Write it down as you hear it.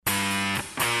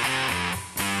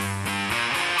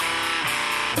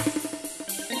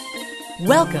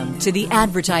Welcome to The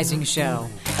Advertising Show,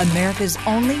 America's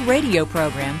only radio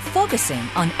program focusing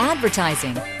on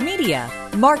advertising, media,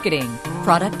 marketing,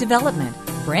 product development,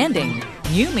 branding,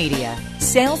 new media,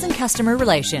 sales, and customer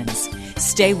relations.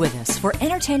 Stay with us for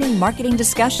entertaining marketing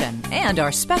discussion and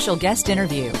our special guest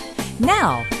interview.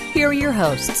 Now, here are your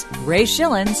hosts, Ray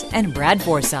Schillens and Brad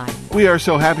Forsythe. We are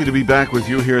so happy to be back with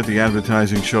you here at The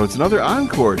Advertising Show. It's another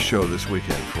encore show this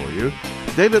weekend for you.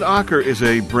 David Aaker is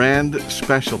a brand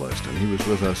specialist, and he was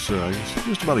with us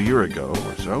just about a year ago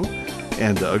or so.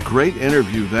 And a great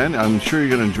interview then. I'm sure you're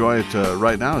going to enjoy it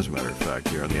right now, as a matter of fact,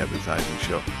 here on The Advertising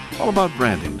Show. All about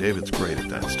branding. David's great at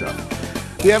that stuff.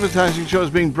 The Advertising Show is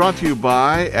being brought to you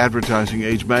by Advertising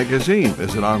Age Magazine.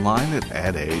 Visit online at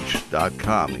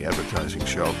adage.com. The Advertising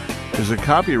Show is a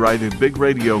copyrighted Big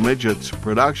Radio Midgets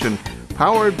production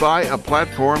powered by a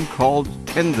platform called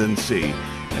Tendency.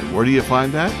 And where do you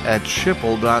find that? At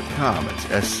schipul.com. It's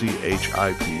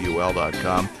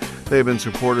schipul.com. They've been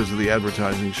supporters of the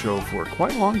Advertising Show for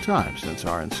quite a long time, since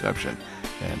our inception,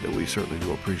 and we certainly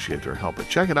do appreciate their help. But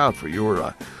check it out for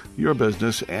your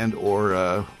business and or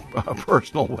a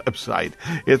personal website.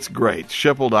 It's great.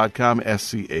 Schipul.com,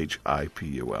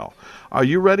 schipul. Are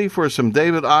you ready for some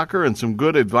David Aaker and some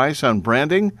good advice on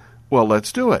branding? Well,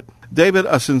 let's do it. David,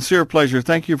 a sincere pleasure.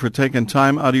 Thank you for taking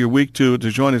time out of your week to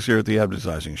join us here at the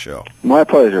Advertising Show. My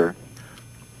pleasure.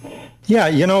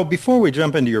 Yeah, before we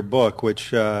jump into your book,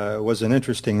 which was an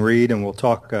interesting read, and we'll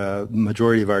talk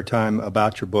majority of our time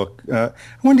about your book, I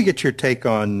wanted to get your take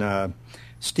on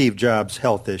Steve Jobs'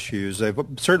 health issues. They've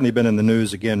certainly been in the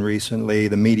news again recently.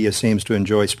 The media seems to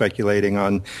enjoy speculating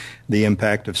on the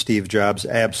impact of Steve Jobs'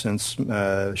 absence,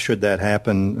 should that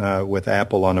happen with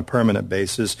Apple on a permanent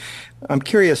basis. I'm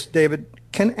curious, David,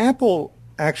 can Apple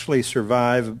actually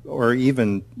survive or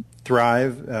even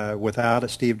thrive without a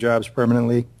Steve Jobs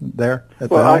permanently there at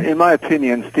the helm? In my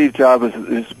opinion, Steve Jobs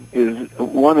is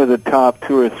one of the top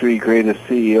 2 or 3 greatest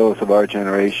CEOs of our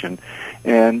generation,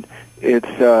 and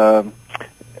it's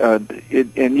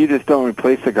and you just don't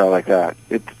replace a guy like that.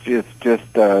 It's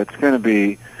going to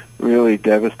be really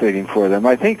devastating for them.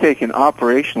 I think they can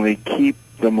operationally keep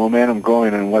the momentum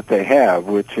going on what they have,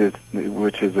 which is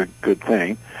a good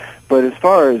thing. But as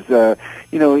far as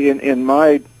in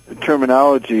my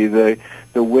terminology, the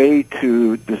way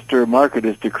to disturb market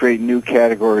is to create new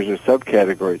categories or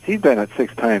subcategories. He's been at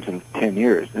 6 times in 10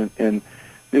 years, and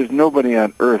there's nobody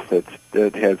on earth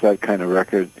that has that kind of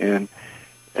record, and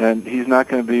he's not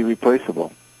going to be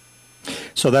replaceable.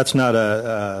 So that's not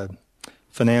a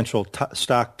financial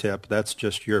stock tip. That's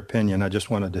just your opinion. I just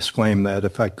want to disclaim that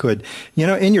if I could.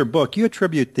 In your book, you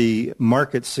attribute the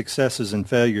market successes and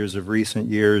failures of recent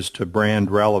years to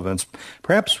brand relevance.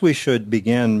 Perhaps we should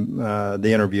begin the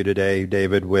interview today,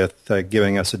 David, with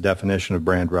giving us a definition of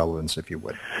brand relevance, if you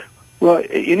would. Well,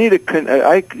 you need to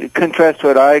I contrast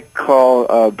what I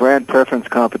call brand preference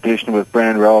competition with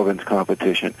brand relevance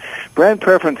competition. Brand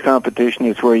preference competition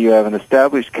is where you have an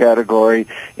established category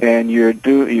and you're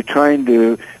trying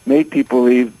to make people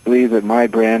believe that my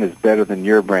brand is better than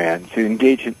your brand. So you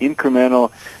engage in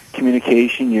incremental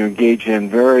communication, you engage in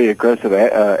very aggressive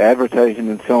advertising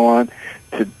and so on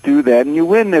to do that, and you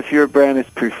win if your brand is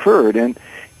preferred. And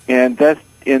that's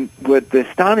what the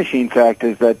astonishing fact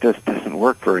is that just doesn't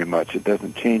work very much. It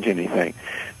doesn't change anything.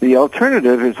 The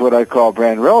alternative is what I call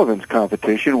brand relevance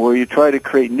competition, where you try to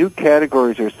create new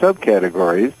categories or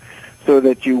subcategories so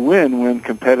that you win when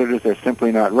competitors are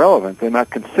simply not relevant. They're not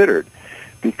considered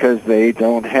because they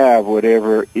don't have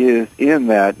whatever is in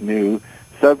that new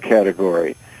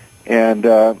subcategory. And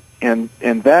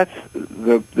that's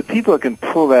the people that can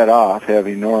pull that off have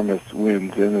enormous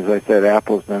wins. And as I said,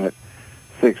 Apple's done it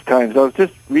 6 times. I was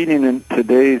just reading in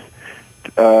today's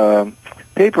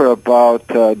paper about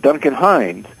Duncan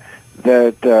Hines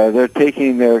that they're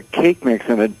taking their cake mix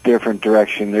in a different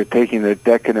direction. They're taking their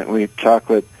decadently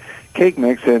chocolate cake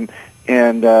mix and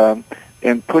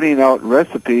putting out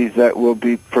recipes that will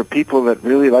be for people that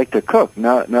really like to cook,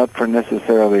 not for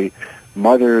necessarily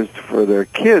mothers for their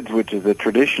kids, which is a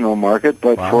traditional market,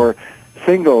 but for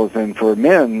singles and for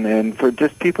men and for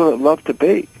just people that love to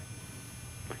bake.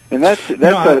 And that's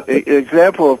an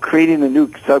example of creating a new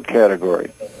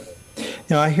subcategory.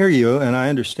 I hear you, and I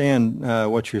understand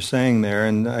what you're saying there,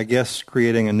 and I guess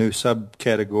creating a new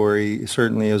subcategory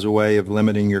certainly is a way of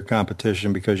limiting your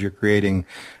competition because you're creating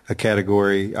a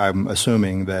category, I'm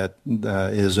assuming, that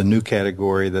is a new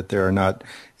category that there are not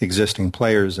existing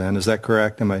players in. Is that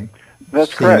correct?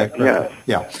 That's correct, yes.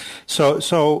 Yeah.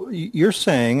 So you're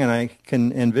saying, and I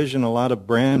can envision a lot of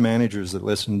brand managers that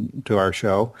listen to our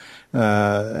show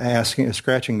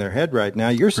scratching their head right now,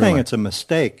 you're saying It's a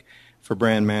mistake for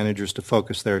brand managers to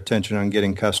focus their attention on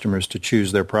getting customers to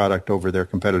choose their product over their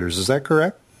competitors. Is that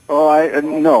correct? Oh,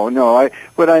 no.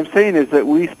 What I'm saying is that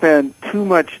we spend too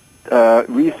much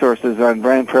resources on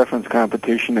brand preference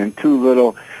competition and too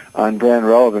little on brand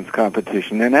relevance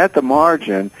competition. And at the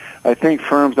margin, I think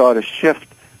firms ought to shift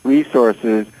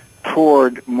resources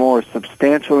toward more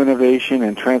substantial innovation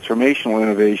and transformational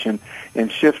innovation and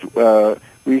shift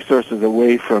resources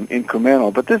away from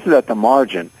incremental. But this is at the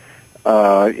margin.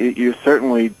 You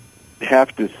certainly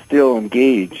have to still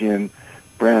engage in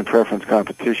brand preference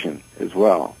competition as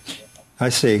well. I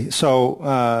see.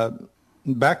 So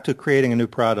back to creating a new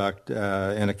product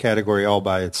in a category all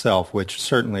by itself, which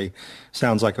certainly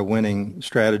sounds like a winning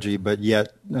strategy, but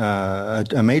yet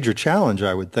a major challenge,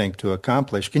 I would think, to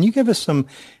accomplish. Can you give us some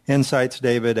insights,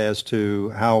 David, as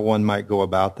to how one might go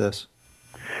about this?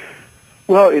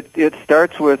 Well, it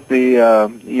starts with the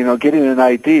getting an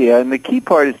idea, and the key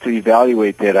part is to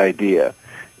evaluate that idea.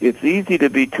 It's easy to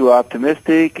be too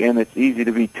optimistic, and it's easy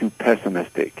to be too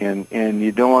pessimistic, and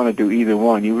you don't want to do either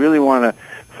one. You really want to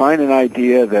find an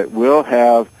idea that will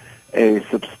have a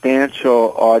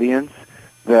substantial audience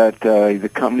that the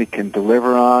company can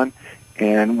deliver on,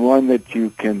 and one that you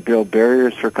can build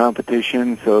barriers for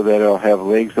competition so that it'll have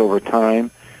legs over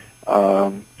time.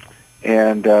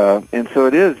 And so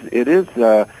it is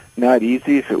not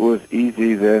easy. If it was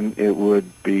easy, then it would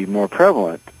be more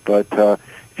prevalent. But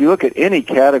if you look at any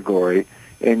category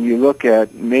and you look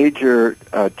at major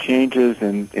changes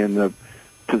in the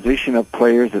position of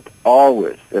players, it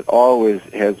always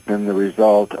has been the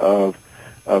result of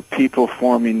people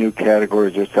forming new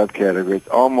categories or subcategories,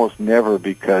 almost never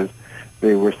because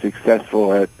they were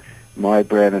successful at my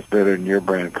brand is better than your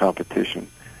brand competition.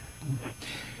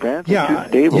 Brands are too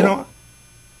stable.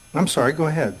 I'm sorry, go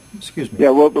ahead. Excuse me. Yeah,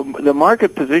 well, the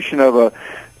market position of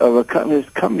a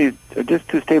company are just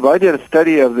too stable. I did a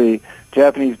study of the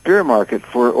Japanese beer market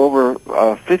for over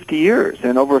 50 years,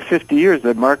 and over 50 years,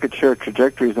 the market share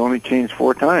trajectory has only changed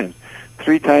 4 times.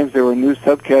 3 times there were new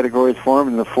subcategories formed,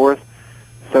 and the 4th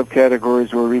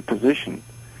subcategories were repositioned.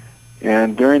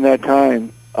 And during that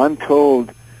time,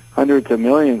 untold hundreds of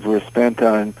millions were spent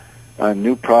on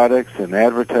new products and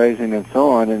advertising and so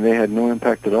on, and they had no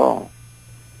impact at all.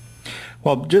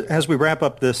 Well, as we wrap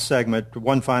up this segment,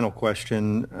 one final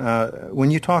question. When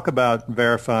you talk about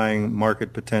verifying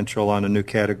market potential on a new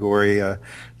category, a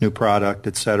new product,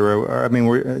 et cetera, I mean,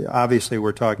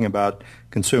 we're talking about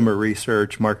consumer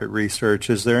research, market research.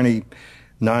 Is there any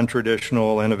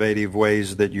non-traditional, innovative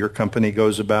ways that your company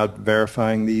goes about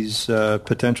verifying these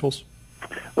potentials?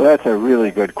 Well, that's a really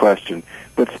good question.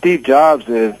 But Steve Jobs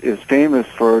is famous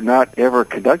for not ever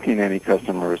conducting any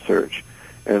customer research,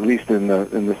 at least in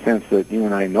the sense that you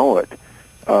and I know it.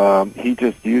 He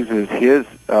just uses his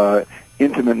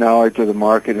intimate knowledge of the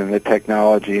market and the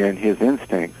technology and his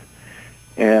instincts.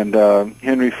 And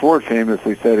Henry Ford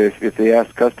famously said if they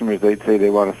asked customers, they'd say they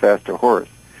want a faster horse.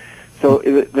 So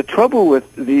the trouble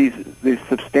with these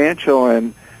substantial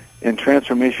and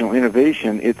transformational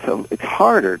innovation, it's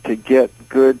harder to get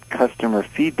good customer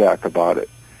feedback about it.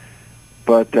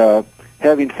 But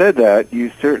having said that,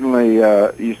 you certainly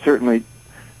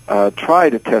try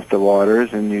to test the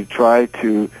waters, and you try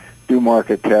to do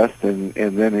market tests and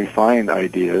then refine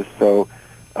ideas. So,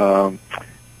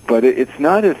 but it's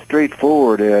not as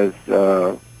straightforward as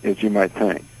you might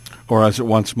think, or as it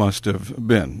once must have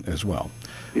been as well.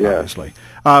 Yeah. Obviously.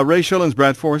 Ray Schillens,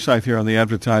 Brad Forsythe here on the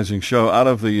Advertising Show out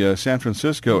of the San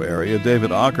Francisco area.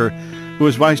 David Aaker, who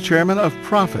is Vice Chairman of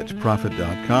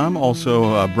Profit.com,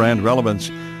 also Brand Relevance.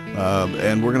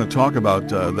 And we're going to talk about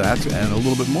that and a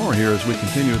little bit more here as we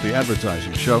continue with the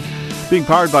Advertising Show. Being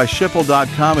powered by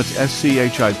Schipul.com. It's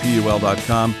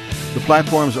SCHIPUL.com. The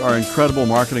platforms are incredible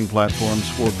marketing platforms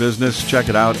for business. Check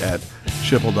it out at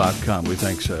Schipul.com. We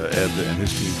thank Ed and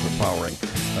his team for powering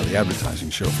the Advertising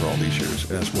Show for all these years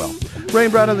as well. Ray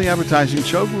and Brad on the Advertising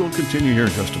Show. We'll continue here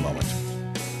in just a moment.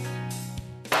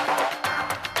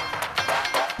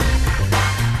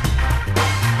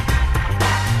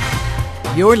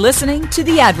 You're listening to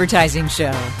The Advertising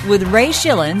Show with Ray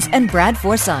Schillens and Brad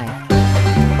Forsythe.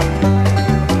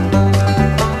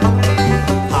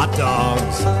 Hot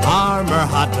dogs, Armour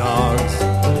hot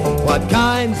dogs. What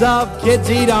kinds of kids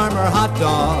eat Armour hot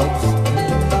dogs?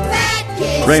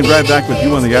 Ray and Brad back with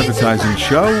you on the Advertising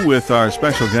Show with our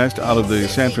special guest out of the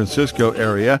San Francisco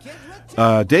area,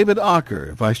 David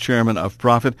Aaker, Vice Chairman of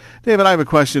Profit. David, I have a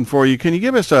question for you. Can you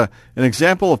give us an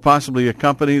example of possibly a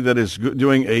company that is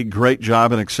doing a great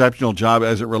job, an exceptional job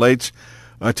as it relates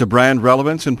to brand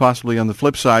relevance? And possibly on the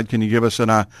flip side, can you give us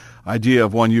an idea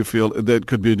of one you feel that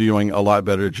could be doing a lot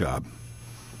better job?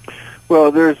 Well,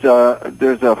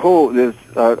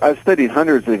 I've studied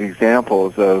hundreds of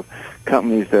examples of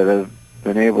companies that have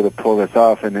been able to pull this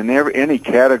off, and in any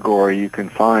category you can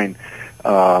find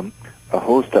a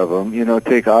host of them.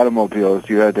 Take automobiles.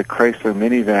 You had the Chrysler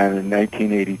minivan in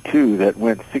 1982 that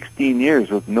went 16 years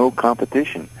with no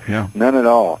competition, none at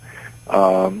all.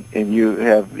 And you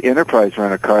have Enterprise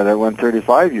rent-a-car that went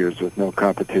 35 years with no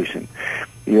competition.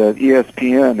 You had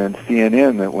ESPN and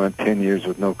CNN that went 10 years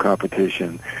with no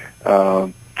competition.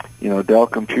 Dell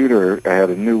Computer had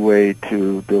a new way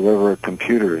to deliver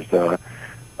computers.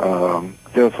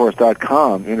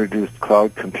 Salesforce.com introduced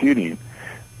cloud computing.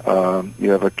 You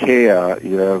have IKEA,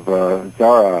 you have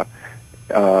Zara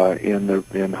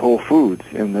in Whole Foods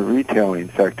in the retailing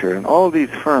sector, and all of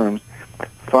these firms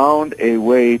found a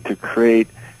way to create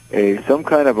some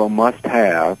kind of a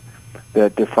must-have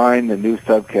that defined the new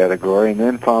subcategory, and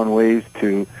then found ways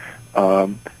to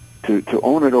own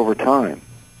it over time.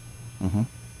 Mm-hmm.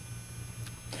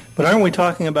 But aren't we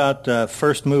talking about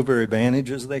first mover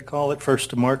advantage, as they call it, first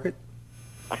to market?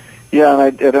 Yeah,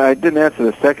 and I didn't answer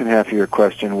the second half of your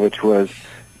question, which was,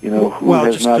 who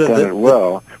has not done it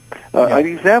well. An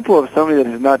example of somebody that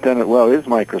has not done it well is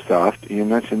Microsoft. You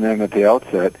mentioned them at the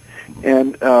outset.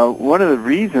 And one of the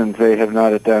reasons they have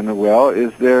not done it well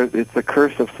is it's the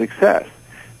curse of success.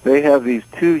 They have these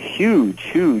two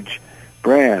huge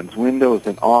brands, Windows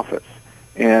and Office,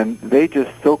 and they just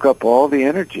soak up all the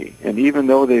energy. And even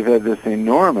though they've had this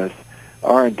enormous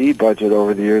R&D budget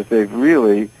over the years, they've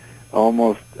really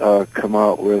almost come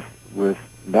out with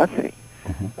nothing.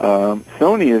 Mm-hmm.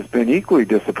 Sony has been equally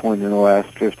disappointed in the last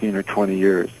 15 or 20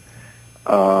 years.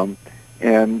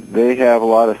 And they have a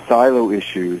lot of silo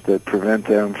issues that prevent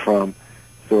them from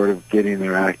sort of getting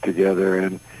their act together.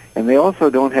 And they also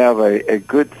don't have a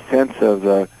good sense of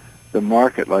the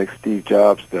market like Steve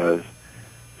Jobs does.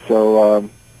 So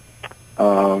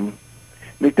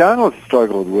McDonald's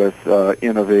struggled with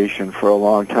innovation for a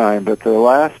long time, but the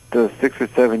last 6 or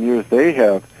 7 years they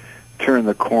have turned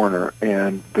the corner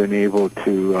and been able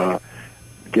to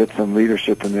get some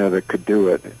leadership in there that could do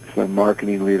it, some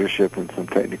marketing leadership and some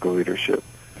technical leadership.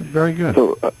 Very good.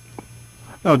 So,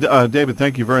 David,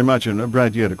 thank you very much. And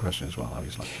Brad, you had a question as well,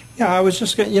 obviously. Yeah, I was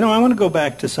just going to, I want to go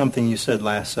back to something you said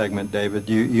last segment, David.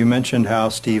 You mentioned how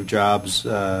Steve Jobs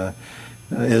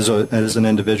is an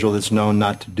individual that's known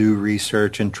not to do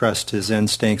research and trust his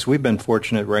instincts. We've been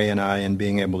fortunate, Ray and I, in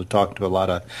being able to talk to a lot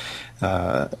of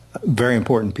very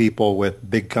important people with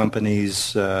big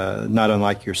companies, not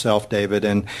unlike yourself, David.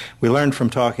 And we learned from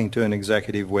talking to an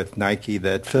executive with Nike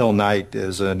that Phil Knight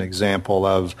is an example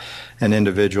of an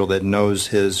individual that knows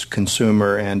his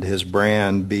consumer and his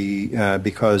brand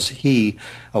because he,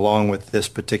 along with this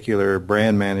particular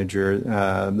brand manager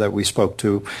that we spoke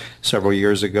to several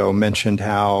years ago, mentioned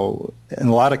how in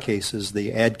a lot of cases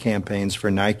the ad campaigns for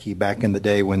Nike back in the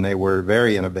day when they were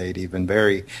very innovative and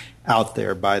very out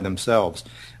there by themselves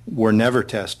were never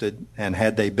tested, and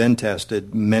had they been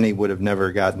tested, many would have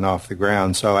never gotten off the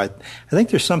ground. So I think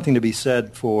there's something to be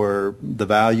said for the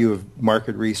value of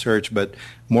market research, but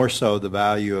more so the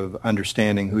value of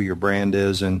understanding who your brand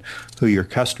is and who your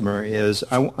customer is.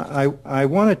 I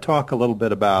want to talk a little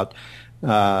bit about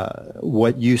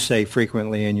what you say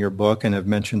frequently in your book and have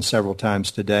mentioned several times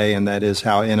today, and that is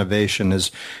how innovation is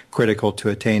critical to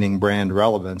attaining brand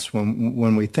relevance.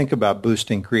 When we think about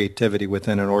boosting creativity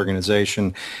within an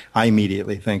organization, I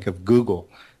immediately think of Google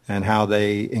and how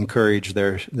they encourage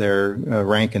their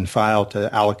rank and file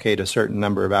to allocate a certain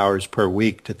number of hours per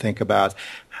week to think about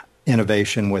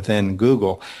innovation within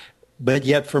Google. But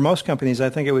yet for most companies,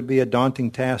 I think it would be a daunting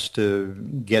task to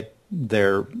get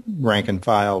their rank and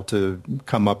file to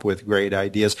come up with great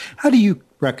ideas. How do you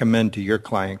recommend to your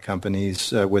client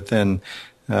companies within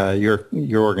your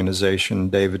organization,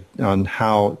 David, on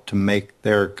how to make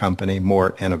their company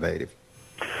more innovative?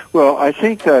 Well, I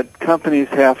think that companies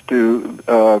have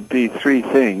to be three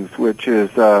things, which is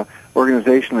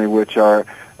organizationally, which are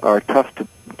tough to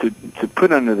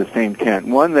put under the same tent.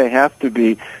 One, they have to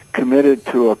be committed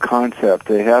to a concept.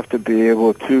 They have to be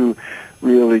able to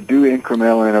really do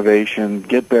incremental innovation,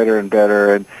 get better and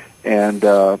better, and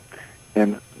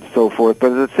so forth.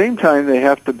 But at the same time, they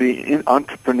have to be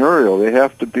entrepreneurial. They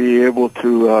have to be able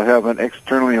to have an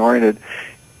externally oriented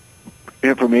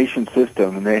information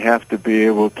system, and they have to be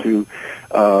able to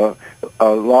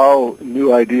allow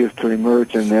new ideas to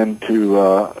emerge and then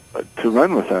to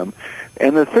run with them.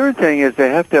 And the third thing is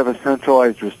they have to have a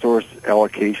centralized resource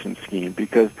allocation scheme,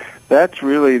 because that's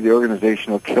really the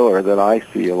organizational killer that I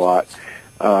see a lot.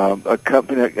 A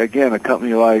company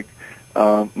like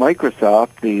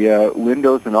Microsoft, the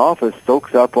Windows and Office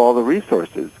soaks up all the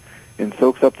resources. and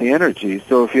soaks up the energy.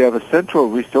 So if you have a central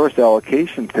resource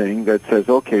allocation thing that says,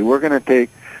 okay, we're going to take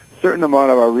a certain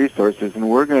amount of our resources and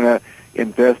we're going to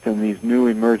invest in these new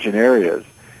emergent areas,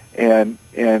 and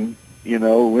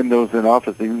Windows and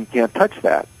Office, you can't touch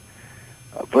that.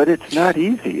 But it's not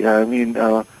easy. I mean,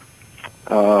 one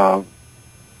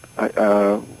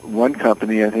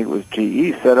company, I think it was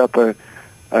GE, set up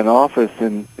an office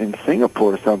in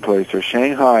Singapore someplace or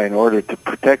Shanghai in order to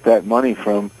protect that money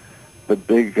from the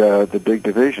big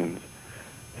divisions.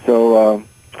 So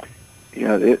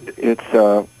it's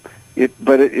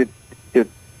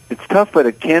tough, but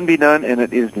it can be done, and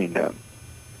it is being done.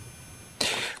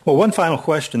 Well, one final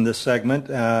question this segment.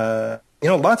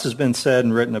 Lots has been said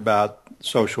and written about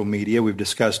social media. We've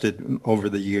discussed it over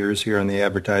the years here on the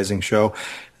Advertising Show,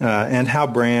 and how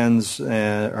brands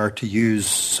are to use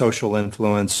social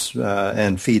influence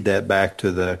and feed that back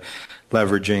to the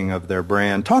leveraging of their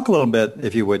brand. Talk a little bit,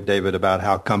 if you would, David, about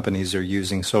how companies are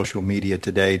using social media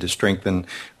today to strengthen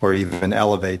or even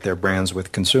elevate their brands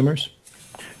with consumers.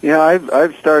 Yeah,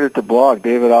 I've started to blog,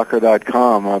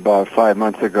 davidaaker.com, about 5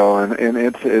 months ago, and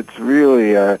it's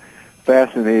really a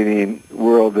fascinating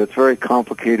world that's very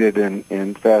complicated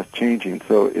and fast changing,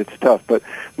 so it's tough. But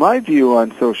my view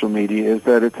on social media is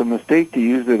that it's a mistake to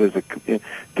use it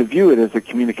to view it as a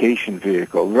communication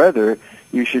vehicle. Rather,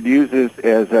 you should use this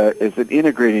as an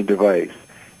integrating device,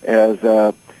 as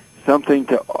something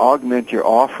to augment your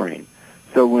offering.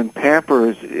 So when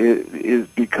Pampers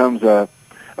becomes a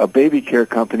baby care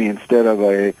company instead of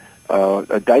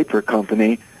a diaper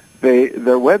company,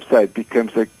 their website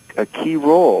becomes a key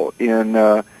role in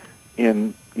that,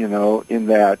 and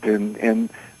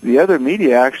the other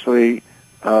media actually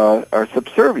are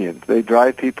subservient. They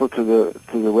drive people to the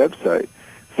website.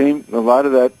 A lot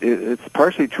of that, it's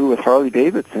partially true with Harley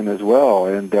Davidson as well,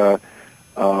 and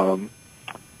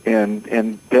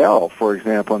Dell, for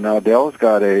example. Now Dell's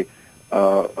got a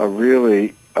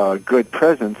really good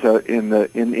presence in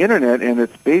the internet, and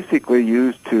it's basically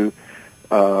used to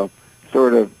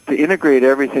sort of to integrate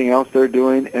everything else they're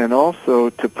doing, and also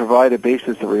to provide a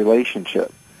basis of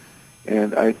relationship.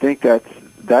 And I think that's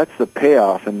the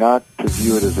payoff, and not to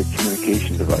view it as a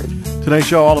communication device. Today's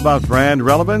show all about brand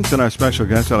relevance, and our special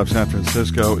guest out of San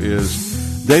Francisco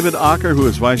is David Aaker, who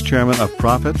is vice chairman of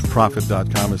Profit.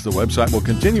 Profit.com is the website. We'll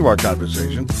continue our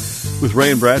conversation with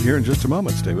Ray and Brad here in just a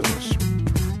moment. Stay with us.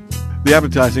 The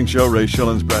Advertising Show, Ray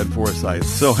Schillens, Brad Forsythe.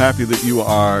 So happy that you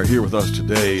are here with us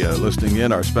today, listening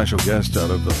in. Our special guest out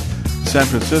of the San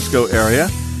Francisco area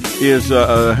has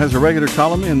a regular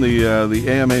column in the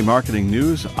AMA Marketing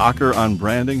News, Aaker on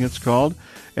Branding, it's called,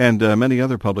 and many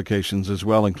other publications as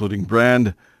well, including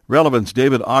Brand Relevance.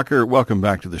 David Aaker, welcome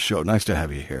back to the show. Nice to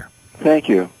have you here. Thank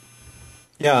you.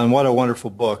 Yeah, and what a wonderful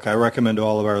book. I recommend to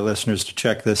all of our listeners to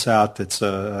check this out. It's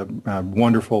a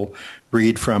wonderful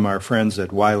read from our friends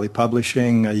at Wiley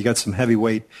Publishing. You got some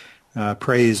heavyweight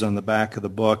praise on the back of the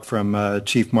book from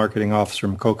Chief Marketing Officer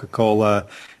from Coca-Cola,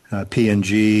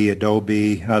 P&G,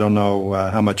 Adobe. I don't know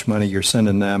how much money you're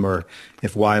sending them or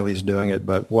if Wiley's doing it,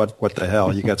 but what the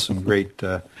hell? You got some great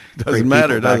doesn't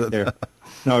matter, does it? There.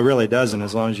 No, it really doesn't,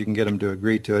 as long as you can get them to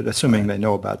agree to it, assuming they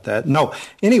know about that. No,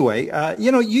 anyway,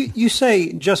 you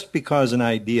say just because an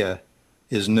idea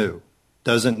is new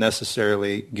doesn't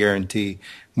necessarily guarantee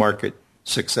market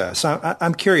success.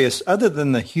 I'm curious, other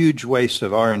than the huge waste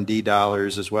of R&D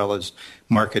dollars as well as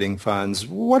marketing funds,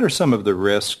 what are some of the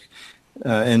risks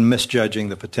in misjudging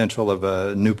the potential of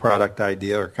a new product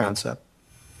idea or concept?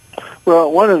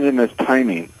 Well, one of them is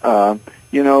timing.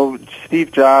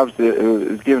 Steve Jobs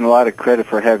is given a lot of credit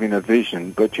for having a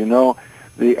vision, but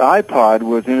the iPod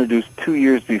was introduced 2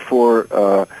 years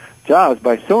before Jobs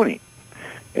by Sony,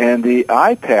 and the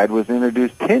iPad was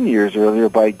introduced 10 years earlier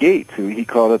by Gates, who he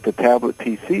called it the tablet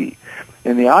PC,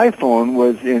 and the iPhone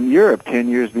was in Europe 10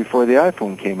 years before the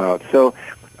iPhone came out. So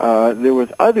there was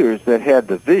others that had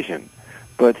the vision,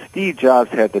 but Steve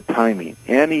Jobs had the timing,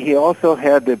 and he also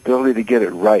had the ability to get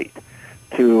it right,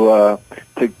 to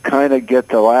kind of get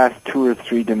the last 2 or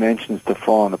 3 dimensions to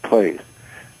fall into place.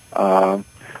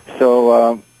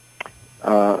 So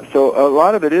a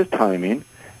lot of it is timing,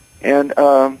 and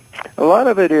a lot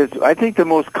of it is, I think the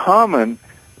most common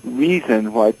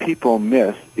reason why people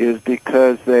miss is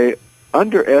because they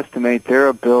underestimate their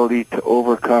ability to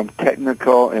overcome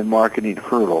technical and marketing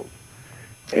hurdles.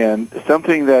 And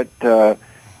something that,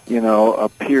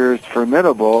 appears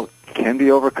formidable can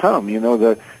be overcome.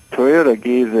 The Toyota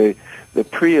gave the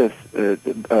Prius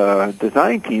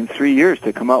design team 3 years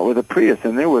to come out with a Prius,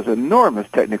 and there was enormous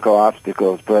technical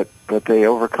obstacles, but they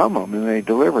overcome them, and they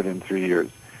delivered in 3 years.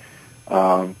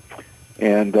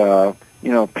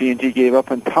 P&G gave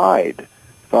up on Tide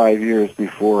 5 years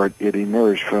before it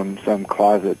emerged from some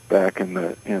closet back in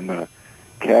the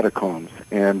catacombs,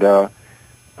 and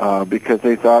because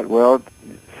they thought, well,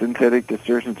 synthetic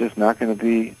distortion is just not going to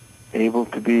be able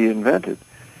to be invented.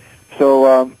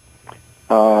 So,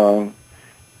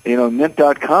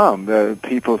 Mint.com,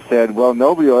 people said, well,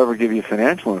 nobody will ever give you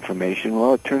financial information.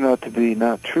 Well, it turned out to be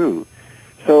not true.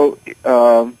 So,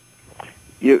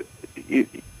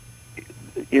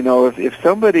 if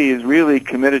somebody is really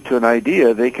committed to an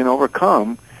idea, they can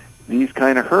overcome these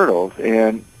kind of hurdles.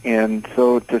 And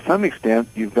so, to some extent,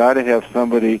 you've got to have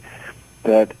somebody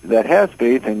that has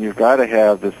faith, and you've got to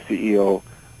have the CEO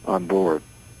on board.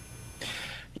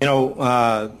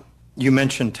 You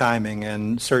mentioned timing,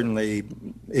 and certainly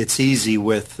it's easy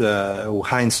with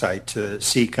hindsight to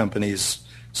see companies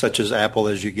such as Apple,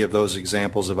 as you give those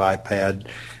examples of iPad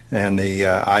and the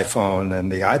iPhone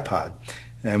and the iPod.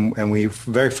 And we're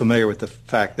very familiar with the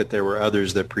fact that there were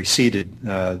others that preceded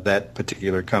that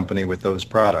particular company with those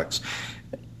products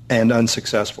and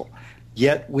unsuccessful.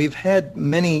 Yet we've had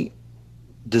many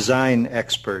design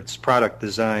experts, product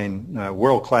design,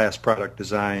 world-class product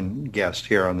design guests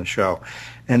here on the show.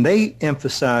 And they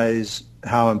emphasize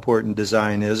how important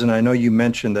design is. And I know you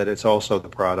mentioned that it's also the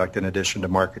product in addition to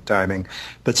market timing.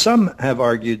 But some have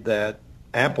argued that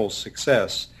Apple's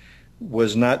success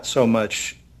was not so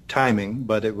much timing,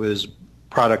 but it was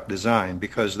product design,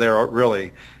 because they're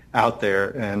really out there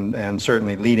and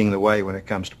certainly leading the way when it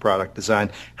comes to product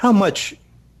design. How much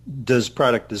does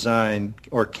product design,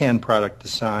 or can product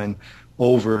design,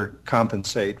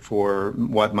 overcompensate for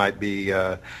what might be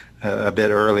a bit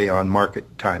early on market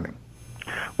timing?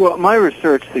 Well, my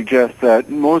research suggests that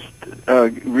most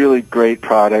really great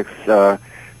products,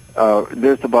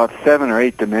 there's about 7 or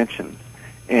 8 dimensions,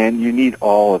 and you need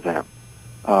all of them.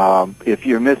 If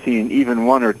you're missing even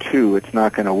 1 or 2, it's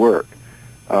not going to work.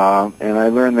 And I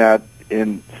learned that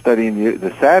in studying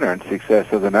the Saturn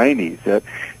success of the 90s, that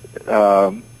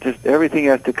just everything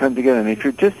has to come together. And if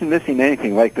you're just missing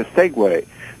anything, like the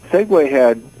Segway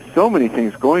had so many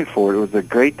things going for it. It was a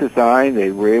great design. They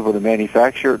were able to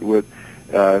manufacture it with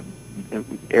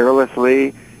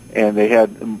airlessly, and they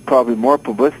had probably more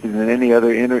publicity than any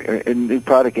other new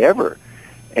product ever.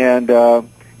 And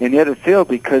yet it failed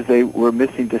because they were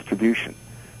missing distribution.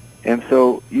 And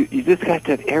so you just got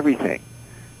to have everything.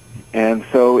 And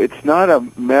so it's not a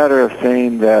matter of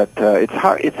saying that it's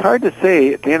hard to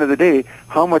say at the end of the day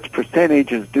how much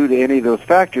percentage is due to any of those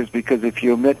factors, because if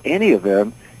you omit any of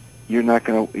them, you're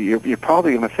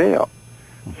probably going to fail.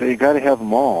 So you got to have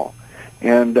them all.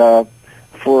 And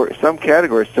for some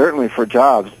categories, certainly for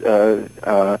jobs,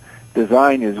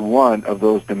 design is one of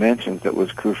those dimensions that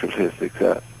was crucial to his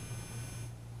success.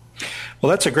 Well,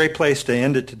 that's a great place to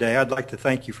end it today. I'd like to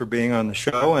thank you for being on the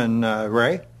show. And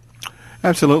Ray?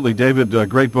 Absolutely, David.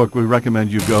 Great book. We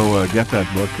recommend you go get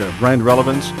that book, Brand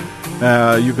Relevance.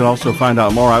 You can also find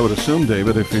out more, I would assume,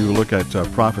 David, if you look at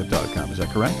profit.com. Is that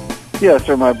correct? Yes,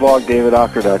 or my blog,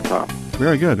 davidaaker.com.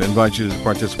 Very good. I invite you to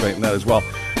participate in that as well.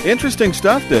 Interesting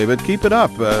stuff, David. Keep it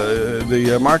up.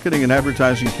 The marketing and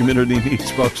advertising community needs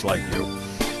folks like you.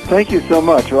 Thank you so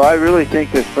much. Well, I really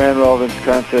think this brand relevance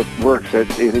concept works.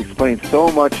 It explains so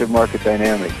much of market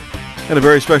dynamics. And a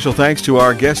very special thanks to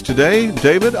our guest today,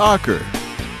 David Aaker,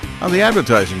 on The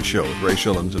Advertising Show with Ray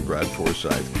Schillens and Brad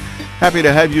Forsythe. Happy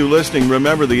to have you listening.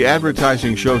 Remember,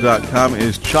 theadvertisingshow.com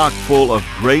is chock full of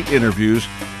great interviews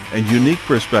and unique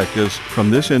perspectives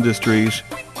from this industry's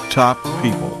top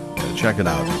people. Check it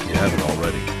out if you haven't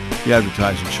already.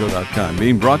 TheAdvertisingShow.com,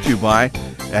 being brought to you by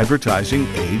Advertising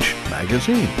Age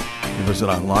Magazine. You visit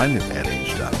online at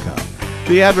adage.com.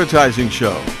 The Advertising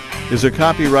Show is a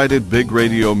copyrighted Big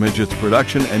Radio Midgets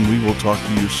production, and we will talk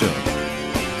to you soon.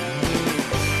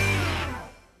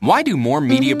 Why do more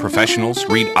media professionals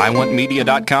read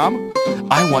iwantmedia.com?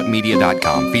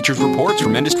 iwantmedia.com features reports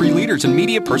from industry leaders and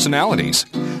media personalities.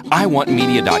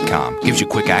 iwantmedia.com gives you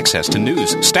quick access to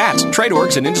news, stats, trade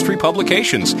orgs, and industry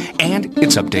publications, and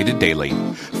it's updated daily.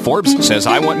 Forbes says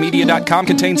iwantmedia.com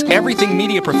contains everything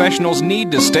media professionals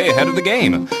need to stay ahead of the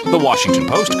game. The Washington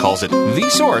Post calls it the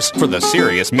source for the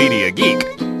serious media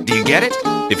geek. Do you get it?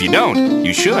 If you don't,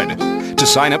 you should. To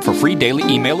sign up for free daily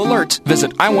email alerts,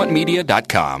 visit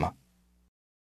iwantmedia.com.